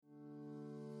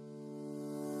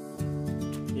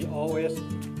always,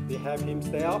 we have him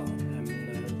stay up and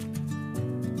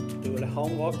do the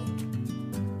homework.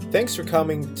 Thanks for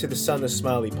coming to the Son of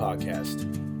Smiley podcast.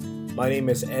 My name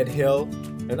is Ed Hill,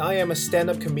 and I am a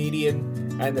stand-up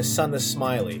comedian and the son of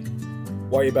Smiley.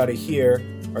 What you're about to hear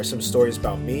are some stories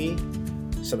about me,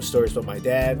 some stories about my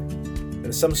dad,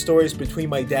 and some stories between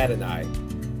my dad and I.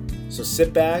 So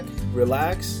sit back,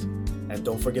 relax, and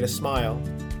don't forget to smile.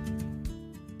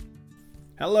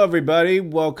 Hello, everybody.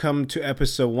 Welcome to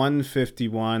episode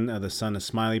 151 of the Son of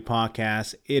Smiley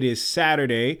podcast. It is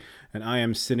Saturday, and I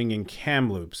am sitting in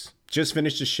Kamloops. Just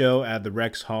finished the show at the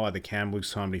Rex Hall at the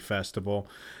Kamloops Comedy Festival,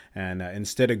 and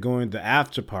instead of going to the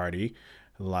after party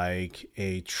like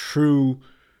a true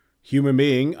human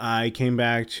being, I came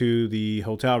back to the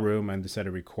hotel room and decided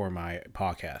to record my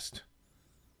podcast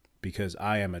because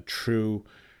I am a true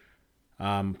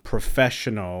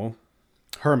professional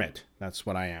hermit. That's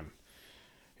what I am.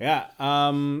 Yeah,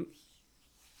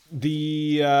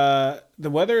 the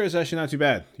weather is actually not too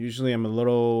bad. Usually I'm a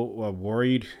little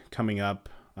worried coming up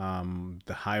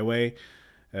the highway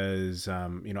as,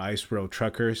 Ice Road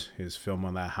Truckers is filmed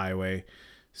on that highway.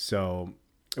 So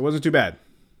it wasn't too bad.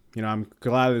 I'm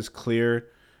glad it's clear,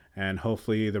 and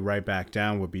hopefully the ride back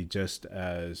down will be just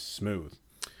as smooth.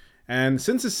 And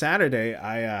since it's Saturday,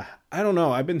 I don't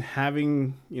know, I've been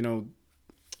having,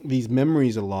 these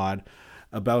memories a lot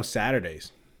about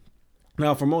Saturdays.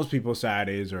 Now, for most people,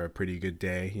 Saturdays are a pretty good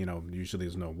day. Usually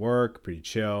there's no work, pretty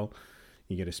chill.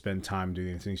 You get to spend time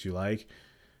doing the things you like.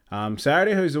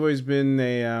 Saturday has always been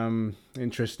a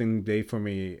interesting day for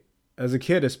me as a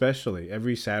kid, especially.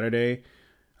 Every Saturday,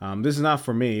 this is not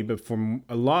for me, but for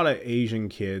a lot of Asian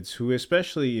kids who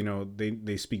especially,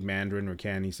 they speak Mandarin or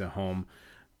Cantonese at home.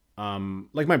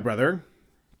 Like my brother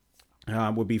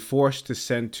would be forced to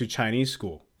send to Chinese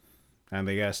school. And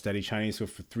they got to study Chinese for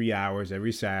 3 hours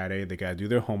every Saturday. They got to do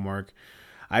their homework.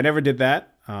 I never did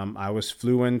that. I was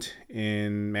fluent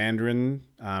in Mandarin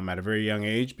at a very young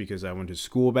age because I went to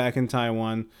school back in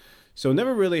Taiwan. So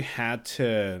never really had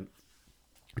to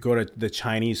go to the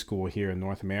Chinese school here in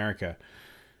North America.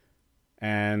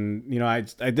 And, I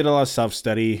did a lot of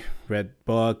self-study, read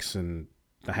books, and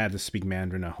I had to speak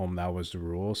Mandarin at home. That was the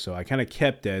rule. So I kind of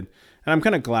kept it. And I'm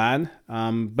kind of glad.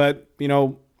 But,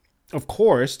 of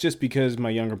course, just because my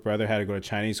younger brother had to go to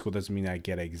Chinese school doesn't mean I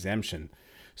get an exemption.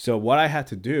 So what I had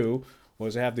to do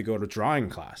was I had to go to drawing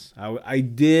class. I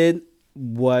did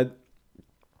what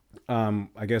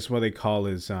I guess what they call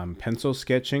is pencil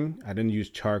sketching. I didn't use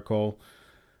charcoal.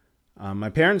 My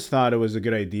parents thought it was a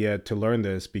good idea to learn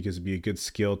this because it'd be a good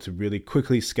skill to really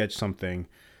quickly sketch something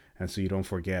and so you don't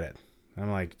forget it. I'm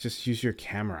like, just use your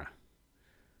camera.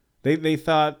 They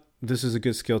thought this is a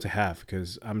good skill to have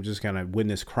because I'm just going to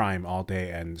witness crime all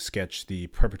day and sketch the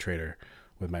perpetrator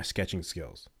with my sketching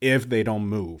skills if they don't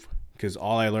move, because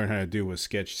all I learned how to do was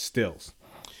sketch stills.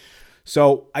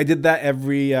 So I did that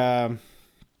every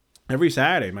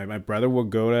Saturday. My brother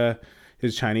would go to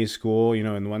his Chinese school,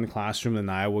 in one classroom, and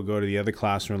I would go to the other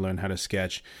classroom and learn how to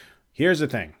sketch. Here's the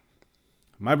thing.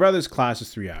 My brother's class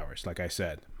is 3 hours, like I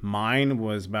said. Mine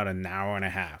was about an hour and a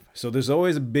half. So there's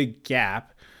always a big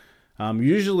gap.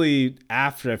 Usually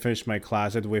after I finish my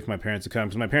class, I have to wait for my parents to come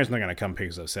because my parents are not going to come pick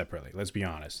us up separately. Let's be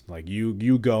honest. Like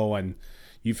you go and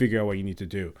you figure out what you need to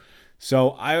do.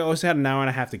 So I also had an hour and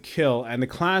a half to kill, and the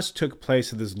class took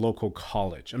place at this local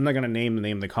college. I'm not going to name the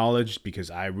name of the college because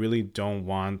I really don't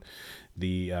want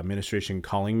the administration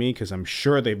calling me because I'm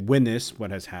sure they've witnessed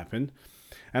what has happened.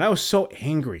 And I was so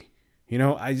angry. I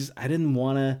don't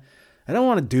want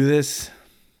to do this.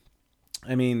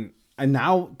 I mean, and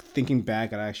now thinking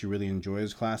back, I actually really enjoy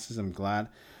those classes. I'm glad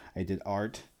I did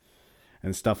art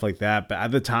and stuff like that. But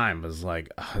at the time, I was like,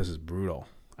 oh, this is brutal.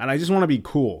 And I just want to be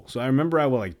cool. So I remember I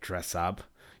would dress up,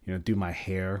 do my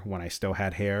hair when I still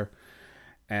had hair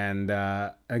and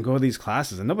go to these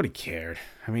classes. And nobody cared.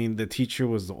 I mean, the teacher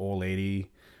was the old lady.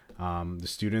 The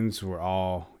students were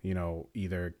all,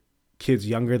 either kids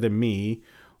younger than me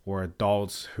or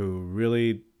adults who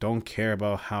really don't care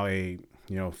about how a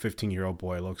 15-year-old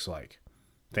boy looks like.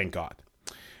 Thank God.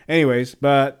 Anyways,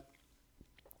 but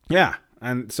yeah.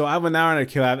 And so I have an hour and a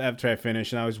kill after I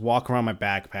finished, and I was walking around my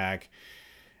backpack.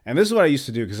 And this is what I used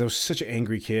to do because I was such an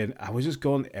angry kid. I would just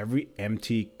go in every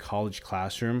empty college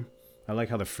classroom. I like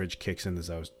how the fridge kicks in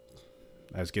as I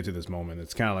get to this moment.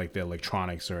 It's kind of like the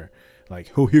electronics or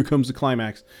like, oh, here comes the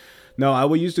climax. No, I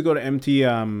would used to go to empty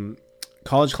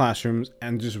college classrooms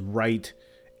and just write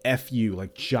FU,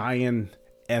 like giant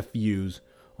FUs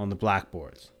on the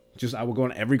blackboards. I would go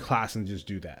in every class and just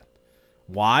do that.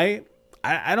 Why?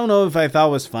 I don't know if I thought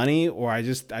it was funny or I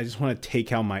just want to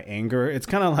take out my anger. It's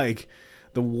kind of like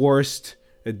the worst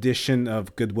edition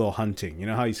of Good Will Hunting. You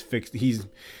know how he's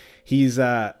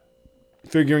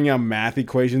figuring out math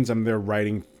equations and they're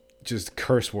writing just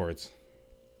curse words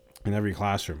in every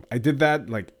classroom. I did that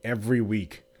like every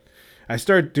week. I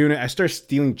started doing it. I started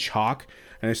stealing chalk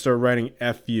and I started writing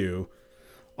 "FU"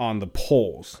 on the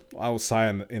poles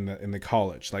outside in the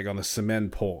college, like on the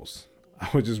cement poles. I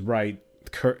would just write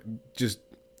just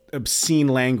obscene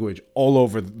language all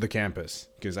over the campus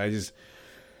because I did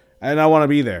not want to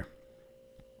be there.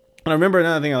 And I remember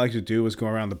another thing I like to do was go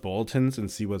around the bulletins and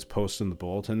see what's posted in the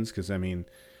bulletins because, I mean,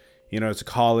 you know, it's a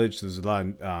college. There's a lot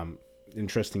of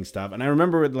interesting stuff. And I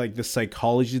remember like the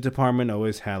psychology department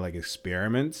always had like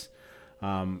experiments.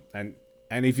 And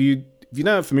if you're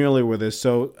not familiar with this,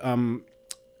 so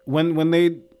when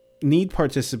they need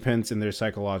participants in their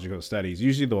psychological studies,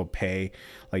 usually they'll pay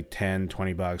like $10,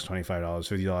 $20, $25,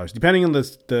 $50, depending on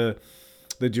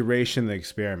the duration of the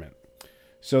experiment.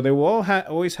 So they will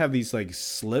always have these like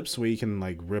slips where you can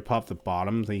like rip off the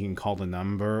bottoms and you can call the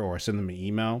number or send them an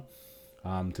email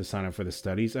to sign up for the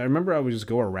studies. I remember I would just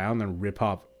go around and rip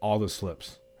off all the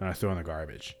slips and I throw in the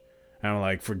garbage. And I'm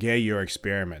like, forget your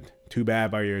experiment. Too bad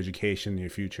about your education in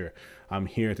your future. I'm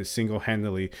here to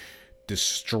single-handedly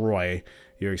destroy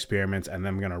your experiments and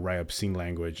then I'm going to write obscene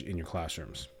language in your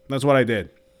classrooms. That's what I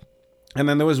did. And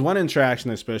then there was one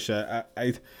interaction especially.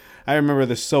 I remember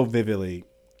this so vividly.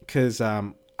 Because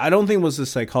I don't think it was the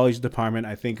psychology department.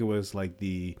 I think it was like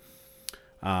the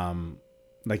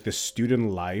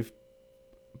student life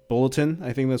bulletin.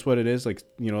 I think that's what it is. Like,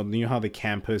 you know how the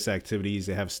campus activities,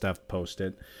 they have stuff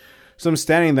posted. So I'm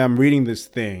standing there, I'm reading this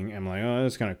thing. I'm like, oh,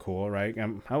 that's kind of cool, right?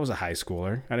 I was a high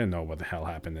schooler. I didn't know what the hell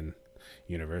happened in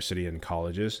university and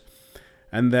colleges.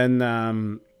 And then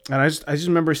and I just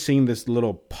remember seeing this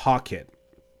little pocket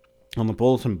on the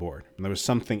bulletin board. And there was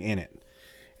something in it.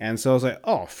 And so I was like,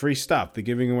 oh, free stuff. They're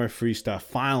giving away free stuff.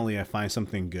 Finally, I find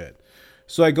something good.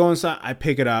 So I go inside, I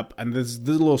pick it up, and there's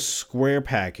this little square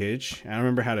package. And I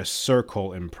remember it had a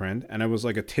circle imprint, and it was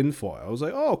like a tinfoil. I was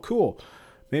like, oh, cool.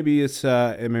 Maybe it's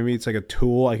like a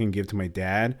tool I can give to my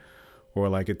dad, or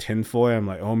like a tinfoil. I'm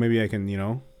like, oh, maybe I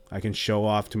can show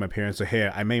off to my parents. So, hey,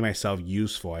 I made myself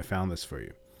useful. I found this for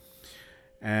you.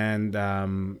 And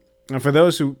for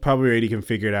those who probably already can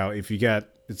figure it out,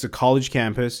 it's a college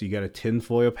campus. You got a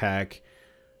tinfoil pack.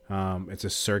 It's a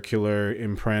circular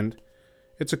imprint.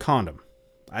 It's a condom.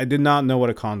 I did not know what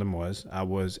a condom was. I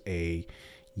was a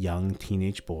young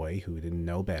teenage boy who didn't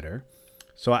know better.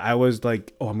 So I was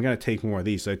like, oh, I'm going to take more of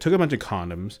these. So I took a bunch of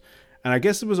condoms. And I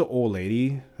guess it was an old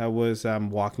lady that was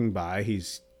walking by.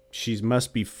 She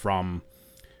must be from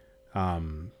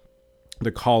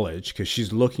the college because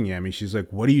she's looking at me. She's like,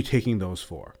 what are you taking those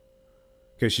for?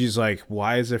 Because she's like,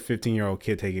 why is a 15-year-old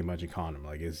kid taking a bunch of condoms?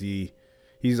 Like,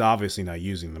 he's obviously not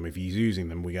using them. If he's using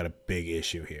them, we got a big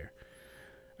issue here.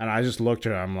 And I just looked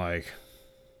at her. I'm like,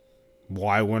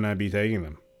 why wouldn't I be taking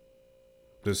them?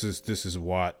 This is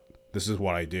what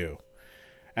I do.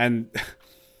 And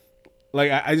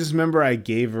like, I just remember I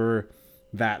gave her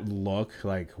that look.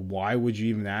 Like, why would you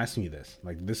even ask me this?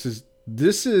 Like, this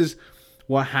is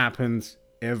what happens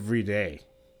every day.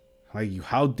 Like,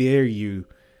 how dare you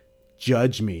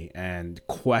judge me and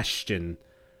question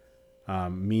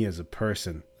me as a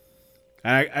person.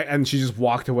 And she just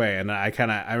walked away. And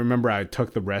I remember I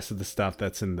took the rest of the stuff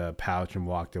that's in the pouch and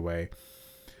walked away.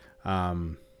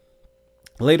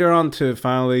 Later on to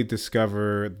finally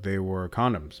discover they were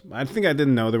condoms. I think I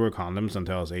didn't know they were condoms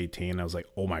until I was 18. I was like,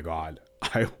 oh my God.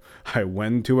 I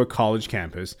went to a college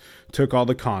campus, took all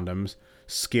the condoms,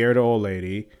 scared an old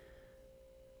lady.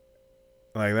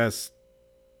 Like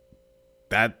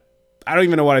that. I don't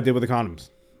even know what I did with the condoms.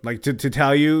 Like, to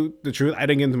tell you the truth, I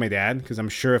didn't give them to my dad because I'm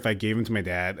sure if I gave them to my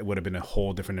dad, it would have been a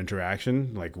whole different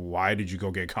interaction. Like, why did you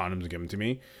go get condoms and give them to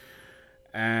me?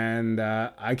 And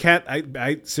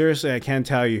I seriously, I can't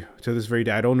tell you to this very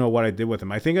day. I don't know what I did with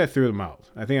them. I think I threw them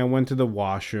out. I think I went to the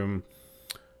washroom.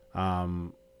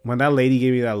 When that lady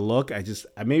gave me that look,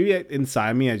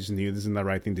 inside me, I just knew this isn't the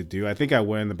right thing to do. I think I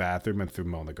went in the bathroom and threw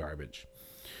them all in the garbage.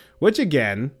 Which,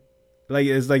 again, like,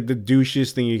 is like the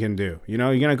douchiest thing you can do. You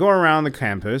know, you're going to go around the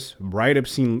campus, write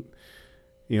obscene,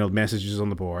 messages on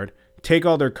the board, take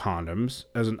all their condoms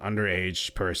as an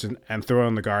underage person and throw it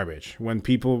in the garbage when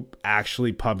people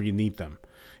actually probably need them.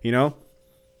 You know,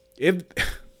 if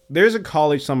there's a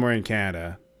college somewhere in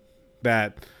Canada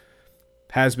that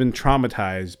has been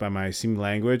traumatized by my obscene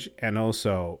language and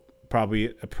also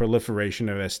probably a proliferation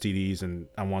of STDs and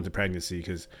unwanted pregnancy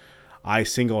because I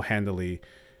single-handedly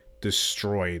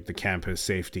destroyed the campus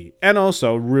safety and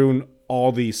also ruin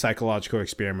all the psychological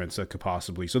experiments that could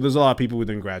possibly. So there's a lot of people who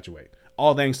didn't graduate.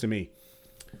 All thanks to me.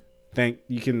 You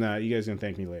guys can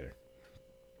thank me later.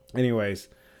 Anyways,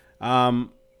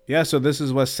 yeah, so this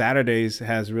is what Saturdays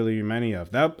has really many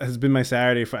of. That has been my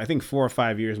Saturday for, I think, 4 or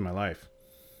 5 years of my life.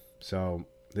 So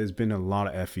there's been a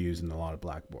lot of FUs and a lot of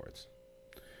blackboards.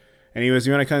 Anyways,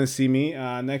 you want to come and see me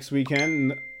next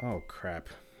weekend? Oh, crap.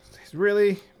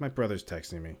 Really? My brother's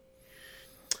texting me.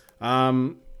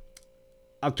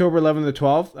 October 11th to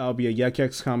 12th, I'll be at Yuck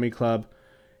Yucks Comedy Club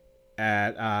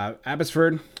at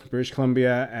Abbotsford, British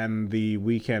Columbia, and the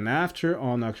weekend after,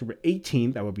 on October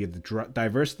 18th, I will be at the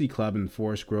Diversity Club in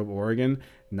Forest Grove, Oregon.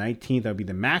 19th, I'll be at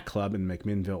the Mac Club in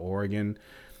McMinnville, Oregon.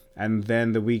 And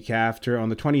then the week after, on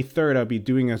the 23rd, I'll be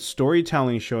doing a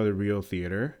storytelling show at the Rio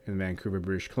Theater in Vancouver,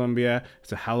 British Columbia.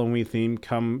 It's a Halloween theme.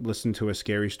 Come listen to a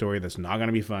scary story that's not going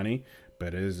to be funny,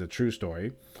 but it is a true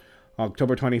story.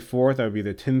 October 24th, I'll be at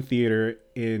the Tin Theater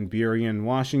in Burien,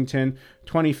 Washington.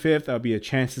 25th, I'll be at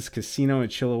Chance's Casino in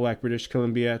Chilliwack, British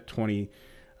Columbia. 26th,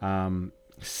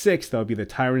 I'll be at the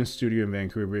Tyrant Studio in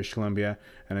Vancouver, British Columbia.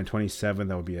 And then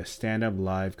 27th, I'll be at Stand Up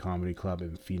Live Comedy Club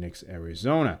in Phoenix,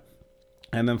 Arizona.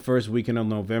 And then first weekend of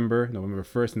November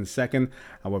 1st and 2nd,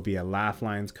 I will be at Laugh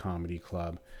Lines Comedy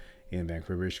Club in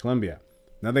Vancouver, British Columbia.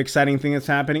 Another exciting thing that's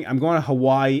happening, I'm going to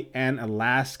Hawaii and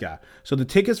Alaska. So the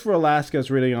tickets for Alaska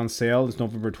is really on sale. It's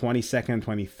November 22nd and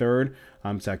 23rd.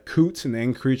 It's at Coots in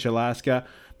Anchorage, Alaska.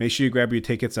 Make sure you grab your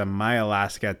tickets at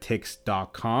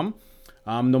myalaskatix.com.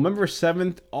 November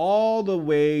 7th all the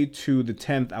way to the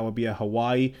 10th, I will be at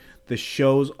Hawaii. The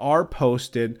shows are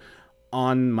posted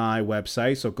on my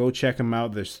website, so go check them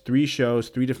out. There's 3 shows,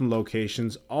 3 different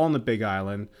locations, all on the Big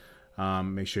Island.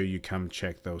 Make sure you come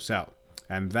check those out.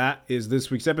 And that is this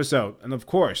week's episode. And of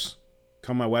course,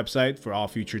 come to my website for all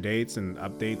future dates and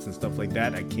updates and stuff like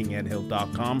that at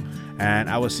kingedhill.com. And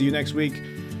I will see you next week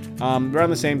around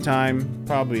the same time.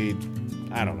 Probably,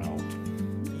 I don't know.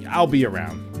 I'll be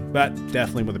around, but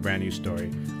definitely with a brand new story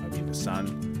of Being the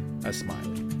Son, a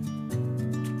Smiley.